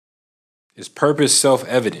Is purpose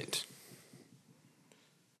self-evident?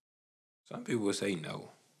 Some people would say no.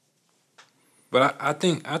 But I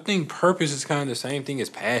think purpose is kind of the same thing as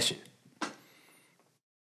passion.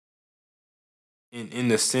 In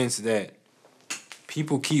the sense that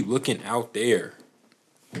people keep looking out there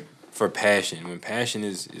for passion. When passion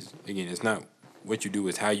is again, it's not what you do,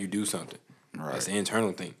 it's how you do something. Right. That's the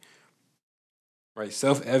internal thing. Right?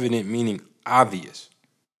 Self-evident meaning obvious.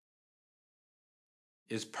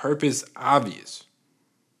 Is purpose obvious?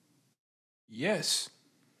 Yes.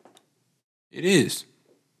 It is.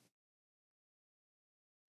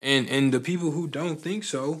 And the people who don't think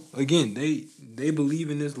so, again, they believe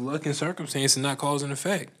in this luck and circumstance and not cause and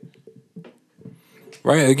effect.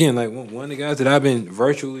 Right? Again, like one of the guys that I've been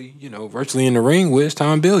virtually in the ring with is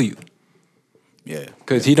Tom Billieu. Yeah.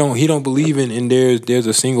 Because he don't believe in there's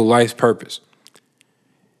a single life's purpose.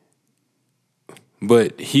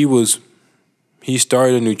 But he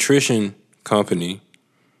started a nutrition company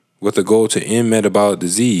with a goal to end metabolic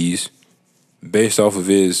disease based off of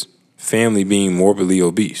his family being morbidly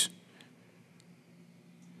obese.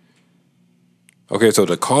 Okay, so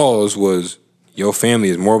the cause was your family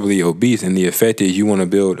is morbidly obese, and the effect is you want to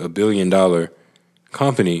build $1 billion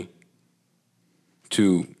company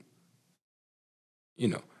to,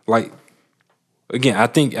 like, again, I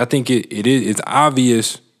think it's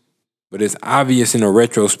obvious, but it's obvious in a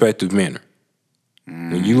retrospective manner.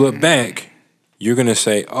 When you look back, you're gonna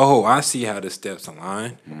say, "Oh, I see how the steps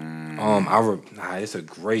align." It's a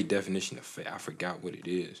great definition of faith. I forgot what it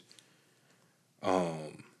is.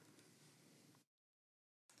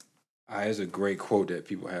 It's a great quote that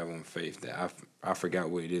people have on faith that I forgot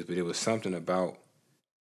what it is, but it was something about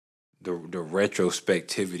the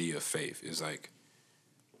retrospectivity of faith. It's like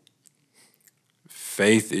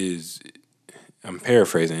faith is. I'm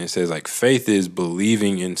paraphrasing. It says like faith is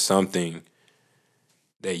believing in something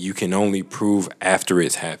that you can only prove after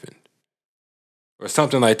it's happened, or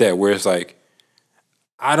something like that, where it's like,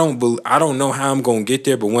 I don't know how I'm gonna get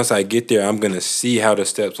there, but once I get there, I'm gonna see how the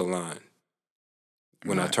steps align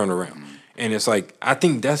when I turn around. And it's like, I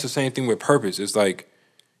think that's the same thing with purpose. It's like,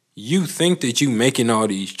 you think that you making all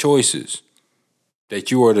these choices,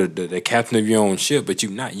 that you are the captain of your own ship, but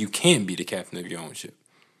you're not. You can't be the captain of your own ship.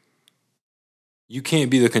 You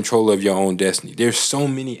can't be the controller of your own destiny. There's so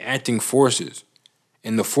many acting forces,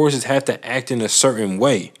 and the forces have to act in a certain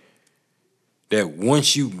way that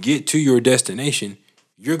once you get to your destination,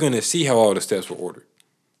 you're going to see how all the steps were ordered.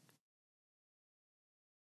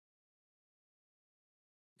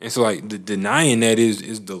 And so, like, denying that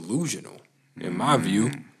is delusional, in my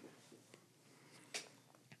view.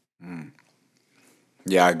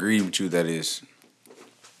 Yeah, I agree with you that it's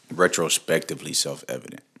retrospectively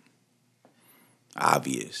self-evident,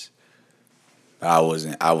 obvious. I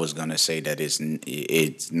was gonna say that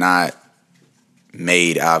it's not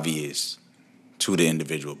made obvious to the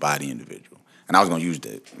individual by the individual, and I was gonna use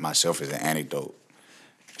that myself as an anecdote.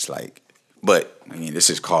 It's like, but I mean, this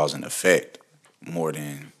is cause and effect more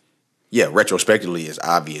than, yeah. Retrospectively, it's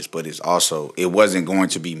obvious, but it's also, it wasn't going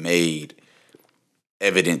to be made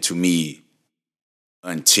evident to me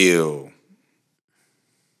until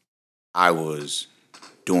I was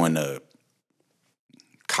doing the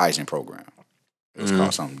Kaizen program. It was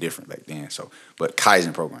called something different back then. So, but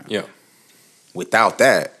Kaizen program. Yeah. Without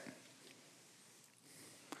that,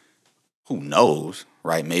 who knows,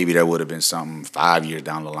 right? Maybe there would have been something 5 years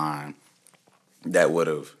down the line that would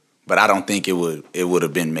have, but I don't think it would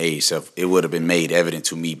have been made it would have been made evident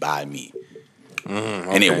to me by me. Okay.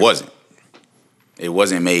 And it wasn't. It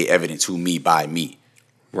wasn't made evident to me by me.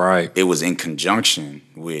 Right. It was in conjunction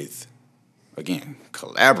with, again,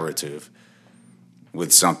 collaborative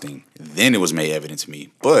with something. Then it was made evident to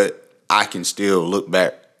me. But I can still look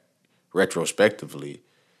back retrospectively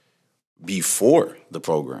before the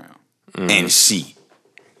program and see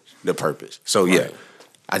the purpose. So, yeah, Right.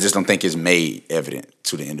 I just don't think it's made evident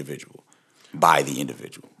to the individual by the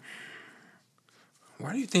individual.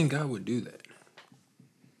 Why do you think God would do that?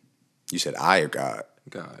 You said I or God?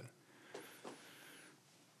 God.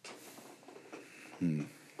 Well,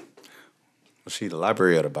 see, the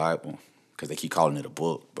Library of the Bible, because they keep calling it a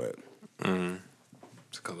book, but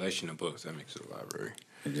It's a collection of books. That makes it a library.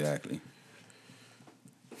 exactly.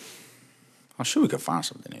 I'm sure we could find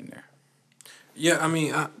something in there. Yeah, I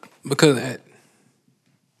mean, because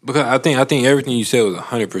I think everything you said was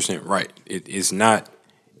 100% right.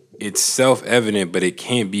 It's self-evident, but it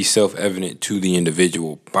can't be self-evident to the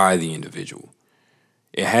individual by the individual.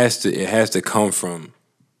 It has to come from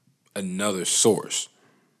another source,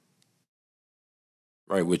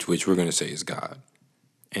 right? Which we're gonna say is God,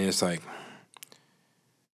 and it's like,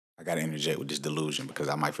 I got to interject with this delusion because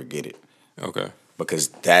I might forget it. Okay. because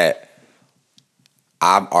that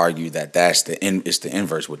I've argued that it's the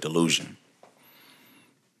inverse with delusion.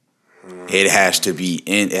 It has to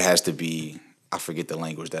be I forget the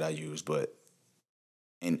language that I use, but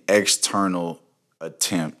an external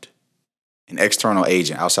attempt, an external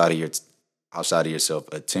agent outside of yourself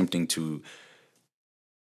attempting to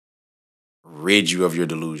rid you of your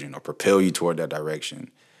delusion or propel you toward that direction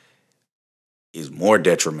is more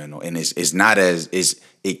detrimental, and it's not as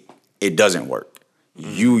it doesn't work.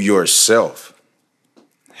 You yourself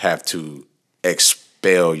have to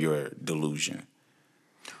expel your delusion.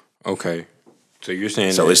 Okay. So you're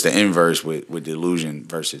saying So that, it's the inverse with delusion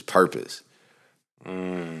versus purpose.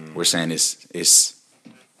 We're saying it's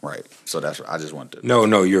right. So that's what I just wanted to.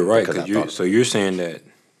 no, you're right. Because You're saying that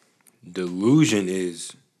delusion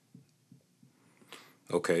is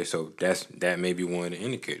okay. So that may be one of the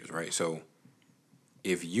indicators, right? So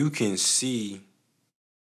if you can see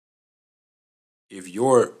if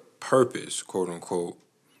your purpose, quote unquote,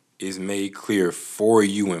 is made clear for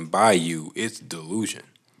you and by you, it's delusion.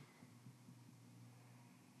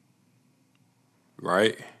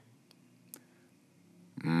 Right?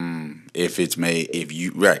 if it's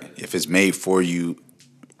made for you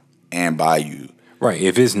and by you, Right.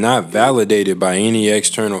 If it's not validated by any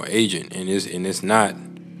external agent and it's not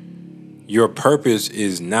your purpose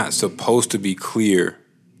is not supposed to be clear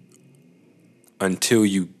until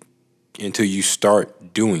you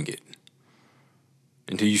start doing it.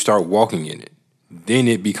 Until you start walking in it. Then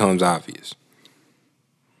it becomes obvious.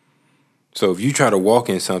 So if you try to walk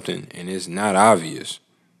in something and it's not obvious,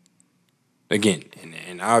 again,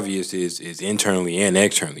 and obvious is internally and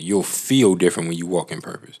externally. You'll feel different when you walk in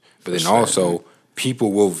purpose. But then also,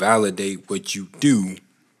 people will validate what you do.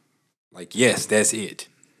 Like, yes, that's it.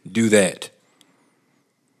 Do that.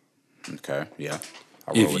 okay, yeah.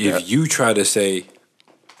 If you try to say,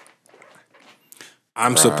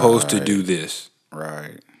 I'm supposed to do this,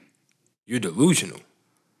 right, you're delusional.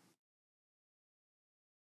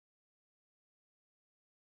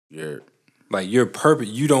 you're Like your purpose,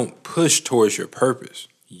 you don't push towards your purpose.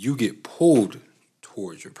 You get pulled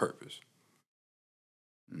towards your purpose.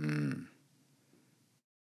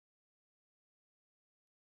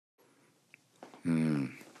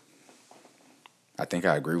 I think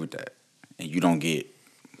I agree with that. And you don't get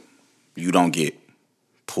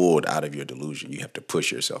pulled out of your delusion. You have to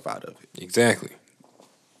push yourself out of it. Exactly.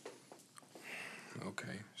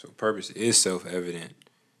 Okay. So purpose is self-evident.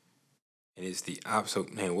 And it's the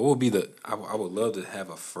opposite. Man, what would be I would love to have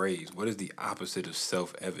a phrase. What is the opposite of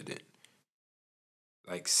self-evident?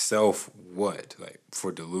 Like self what? Like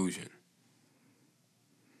for delusion.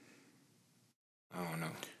 I don't know.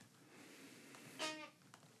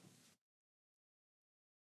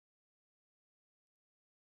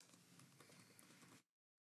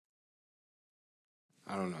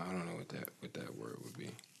 I don't know. I don't know what that word would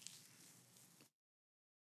be.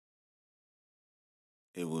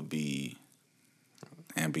 It would be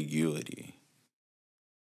ambiguity.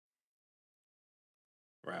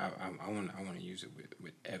 Right. I want to use it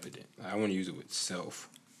with evident. I want to use it with self.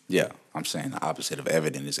 Yeah, I'm saying the opposite of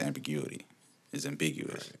evident is ambiguity. Is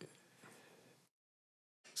ambiguous. Right.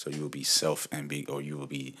 So you will be self-ambiguous, or you will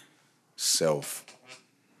be self.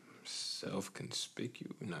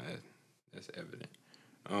 Self-conspicuous. No, that's evident.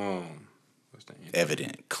 What's the answer?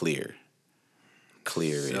 Evident, clear.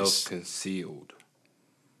 Clear is self-concealed.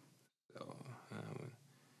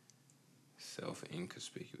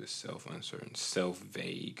 Self-inconspicuous, self-uncertain,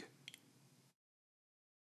 self-vague,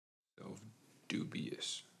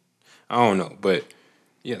 self-dubious. I don't know, but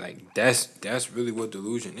yeah, like that's really what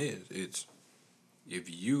delusion is. It's if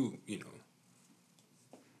you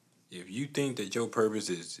if you think that your purpose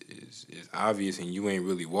is obvious and you ain't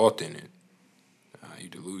really walked in it, you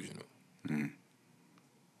delusional.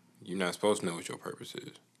 You're not supposed to know what your purpose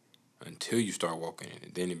is until you start walking in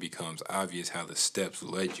it. Then it becomes obvious how the steps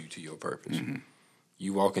led you to your purpose.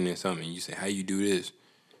 You walking in something and you say, how you do this?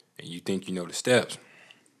 And you think you know the steps.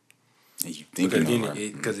 and you think Because you know,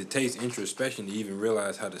 because it takes introspection to even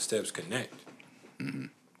realize how the steps connect.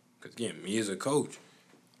 Because again, me as a coach,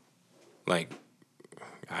 like,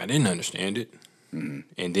 I didn't understand it. And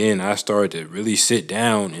then I started to really sit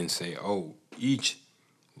down and say, oh, each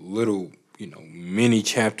little, mini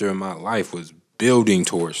chapter of my life was building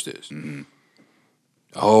towards this.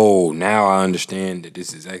 Oh, now I understand that this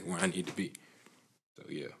is exactly where I need to be. So,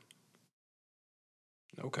 yeah.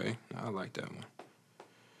 Okay, I like that one.